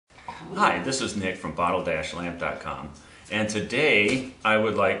Hi, this is Nick from bottle-lamp.com, and today I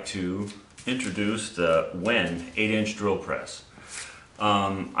would like to introduce the WEN 8-inch drill press.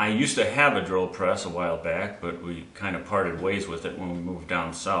 I used to have a drill press a while back, but we kind of parted ways with it when we moved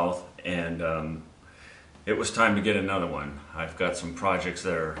down south, and it was time to get another one. I've got some projects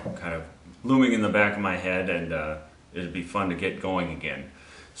that are kind of looming in the back of my head, and it'd be fun to get going again.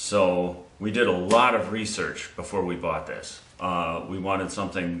 So we did a lot of research before we bought this. We wanted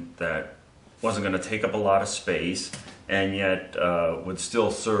something that wasn't going to take up a lot of space and yet would still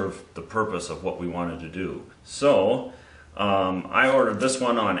serve the purpose of what we wanted to do. So I ordered this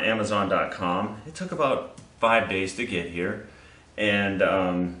one on Amazon.com. It took about 5 days to get here, and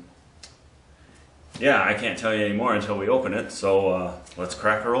yeah, I can't tell you any more until we open it, so let's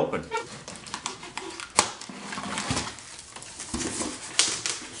crack her open.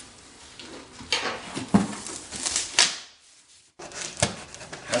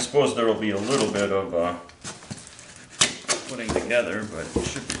 I suppose there will be a little bit of putting together, but it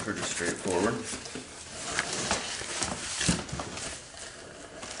should be pretty straightforward.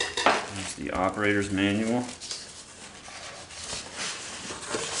 Here's the operator's manual,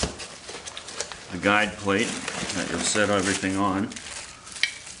 the guide plate that you'll set everything on.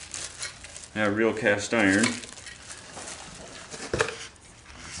 Yeah, real cast iron.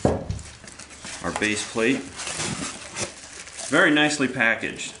 Our base plate. Very nicely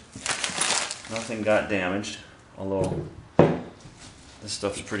packaged. Nothing got damaged, although this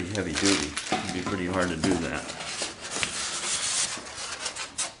stuff's pretty heavy duty. It'd be pretty hard to do that.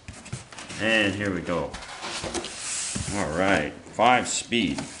 And here we go. Alright,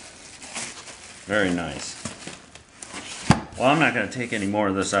 5-speed. Very nice. Well, I'm not going to take any more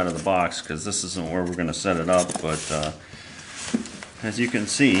of this out of the box because this isn't where we're going to set it up, but as you can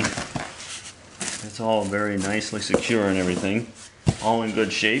see, it's all very nicely secure and everything, all in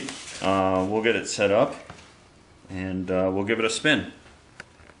good shape. We'll get it set up and we'll give it a spin.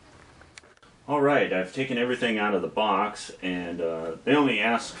 Alright, I've taken everything out of the box, and they only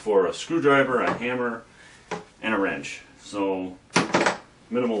ask for a screwdriver, a hammer, and a wrench. So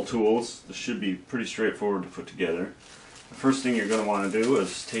minimal tools. This should be pretty straightforward to put together. The first thing you're going to want to do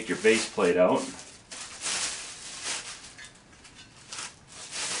is take your base plate out.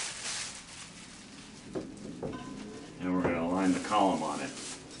 And we're going to align the column on it.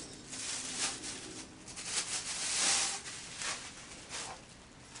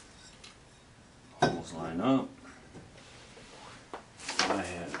 Holes line up. I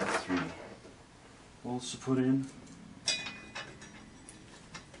have 3 bolts to put in.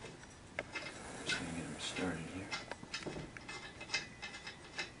 Just going to get them started here.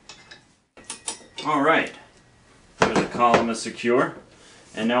 Alright, the column is secure,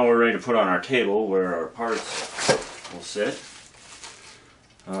 and now we're ready to put on our table where our parts will sit.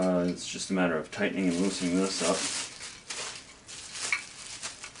 It's just a matter of tightening and loosening this up.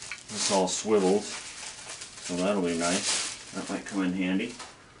 This all swivels, so that'll be nice. That might come in handy.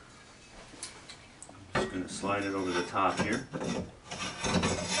 I'm just going to slide it over the top here.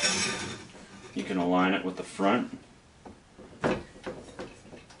 You can align it with the front. And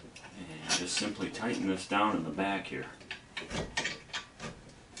just simply tighten this down in the back here.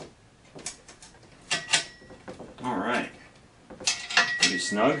 Alright. Pretty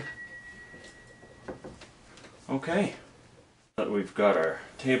snug. Okay. Now that we've got our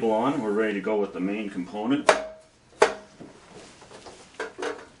table on, we're ready to go with the main component.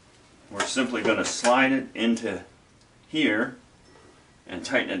 We're simply going to slide it into here and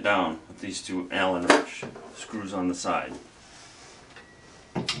tighten it down with these 2 Allen wrench screws on the side.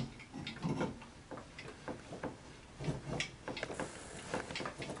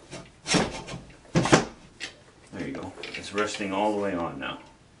 There you go. It's resting all the way on now.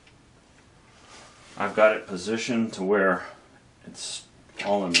 I've got it positioned to where it's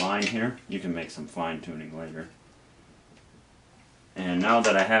all in line here. You can make some fine tuning later. And now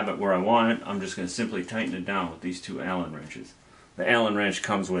that I have it where I want it, I'm just going to simply tighten it down with these 2 Allen wrenches. The Allen wrench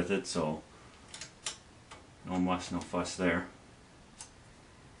comes with it, so no muss, no fuss there.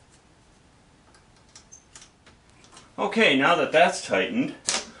 Okay, now that that's tightened,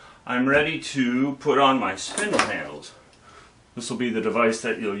 I'm ready to put on my spindle handles. This will be the device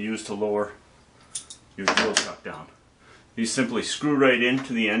that you'll use to lower your drill chuck down. These simply screw right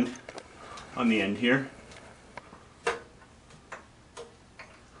into the end, on the end here.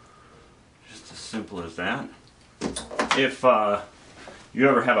 Just as simple as that. If you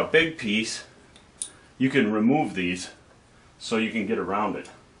ever have a big piece, you can remove these so you can get around it.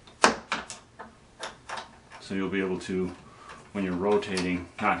 So you'll be able to, when you're rotating,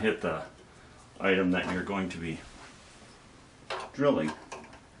 not hit the item that you're going to be drilling.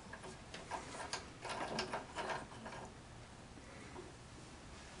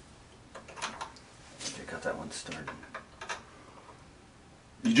 started.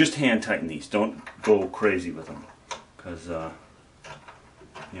 You just hand tighten these. Don't go crazy with them, because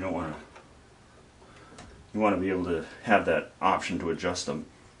you don't want to. You want to be able to have that option to adjust them.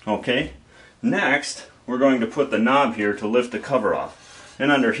 Okay. Next, we're going to put the knob here to lift the cover off,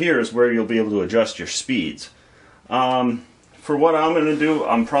 and under here is where you'll be able to adjust your speeds. For what I'm going to do,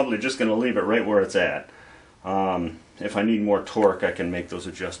 I'm probably just going to leave it right where it's at. If I need more torque, I can make those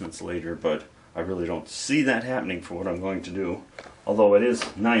adjustments later, but I really don't see that happening for what I'm going to do. Although it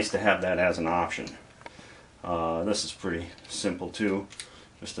is nice to have that as an option. This is pretty simple too.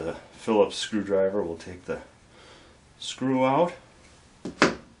 Just a Phillips screwdriver. We'll take the screw out.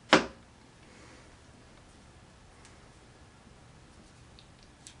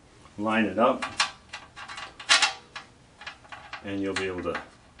 Line it up. And you'll be able to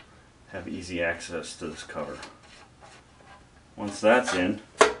have easy access to this cover. Once that's in,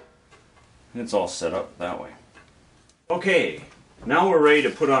 it's all set up that way. Okay, now we're ready to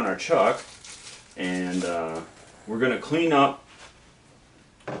put on our chuck, and we're going to clean up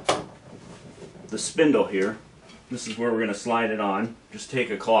the spindle here. This is where we're going to slide it on. Just take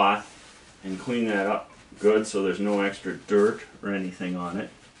a cloth and clean that up good so there's no extra dirt or anything on it.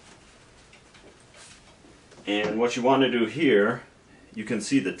 And what you want to do here, you can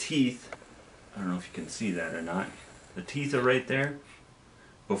see the teeth. I don't know if you can see that or not. The teeth are right there.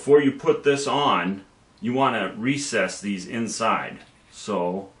 Before you put this on, you want to recess these inside.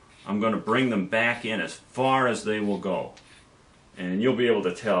 So I'm going to bring them back in as far as they will go. And you'll be able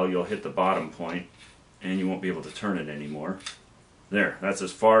to tell, you'll hit the bottom point and you won't be able to turn it anymore. There, that's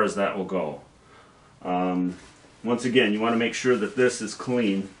as far as that will go. Once again, you want to make sure that this is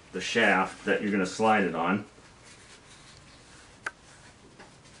clean, the shaft that you're going to slide it on.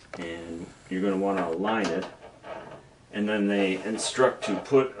 And you're going to want to align it. And then they instruct to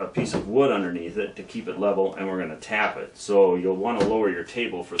put a piece of wood underneath it to keep it level, and we're going to tap it. So you'll want to lower your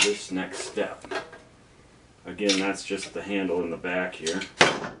table for this next step. Again, that's just the handle in the back here.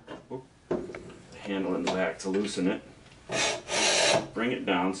 The handle in the back to loosen it. Bring it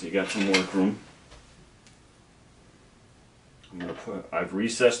down so you got some work room. I've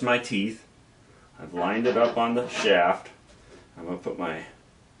recessed my teeth. I've lined it up on the shaft. I'm going to put my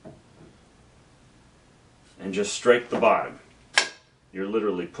and just strike the bottom. You're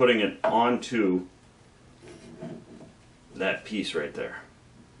literally putting it onto that piece right there.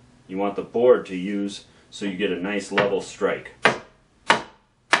 You want the board to use so you get a nice level strike.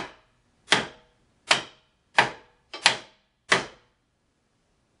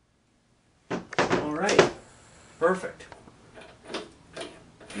 Alright, perfect.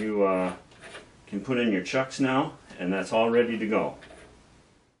 You can put in your chucks now, and that's all ready to go.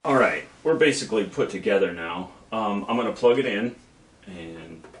 Alright, we're basically put together now. I'm going to plug it in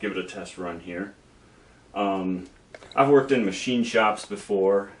and give it a test run here. I've worked in machine shops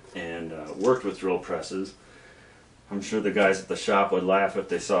before and worked with drill presses. I'm sure the guys at the shop would laugh if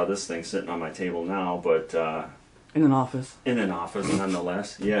they saw this thing sitting on my table now, but... in an office. In an office,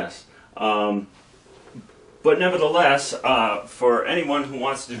 nonetheless, yes. But nevertheless, for anyone who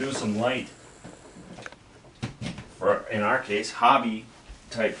wants to do some light, or in our case, hobby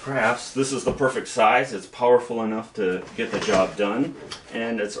type crafts, this is the perfect size. It's powerful enough to get the job done,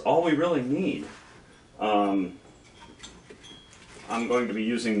 and it's all we really need. I'm going to be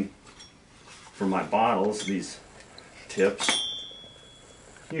using for my bottles these tips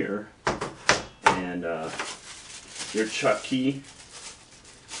here, and your chuck key,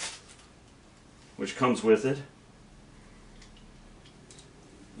 which comes with it.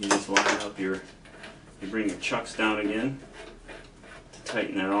 You just line up you bring your chucks down again to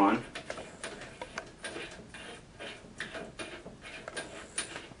tighten that on.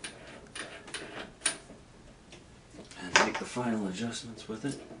 And make the final adjustments with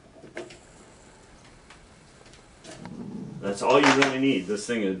it. That's all you really need. This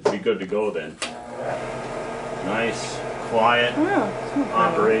thing would be good to go then. Nice, quiet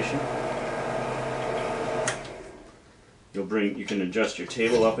operation. You can adjust your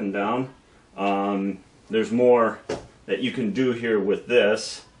table up and down. There's more that you can do here with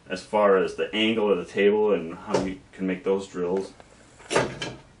this as far as the angle of the table and how you can make those drills.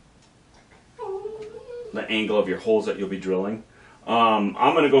 The angle of your holes that you'll be drilling. I'm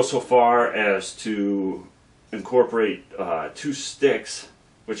going to go so far as to incorporate 2 sticks,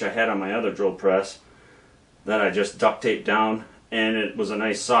 which I had on my other drill press, that I just duct taped down, and it was a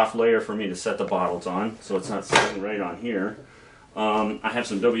nice soft layer for me to set the bottles on, so it's not sitting right on here. I have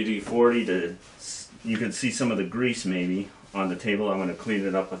some WD-40 you can see some of the grease maybe on the table. I'm going to clean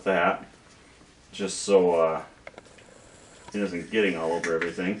it up with that, just so it isn't getting all over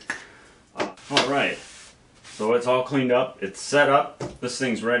everything. Alright, So it's all cleaned up, it's set up, this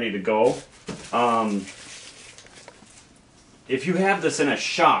thing's ready to go. If you have this in a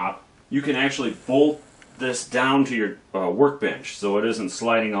shop, you can actually bolt this down to your workbench so it isn't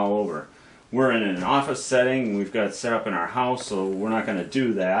sliding all over. We're in an office setting, we've got it set up in our house, so we're not going to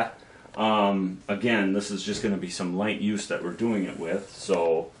do that. Again, this is just going to be some light use that we're doing it with,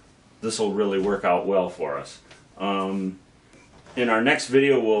 so this will really work out well for us. In our next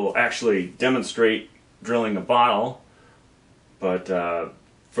video we'll actually demonstrate drilling a bottle, but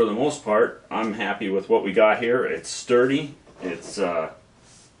for the most part I'm happy with what we got here. It's sturdy, it's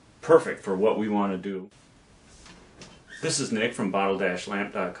perfect for what we want to do. This is Nick from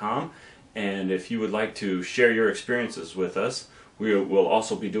bottle-lamp.com, and if you would like to share your experiences with us, we will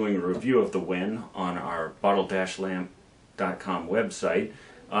also be doing a review of the WEN on our bottle-lamp.com website.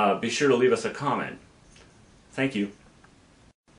 Be sure to leave us a comment. Thank you.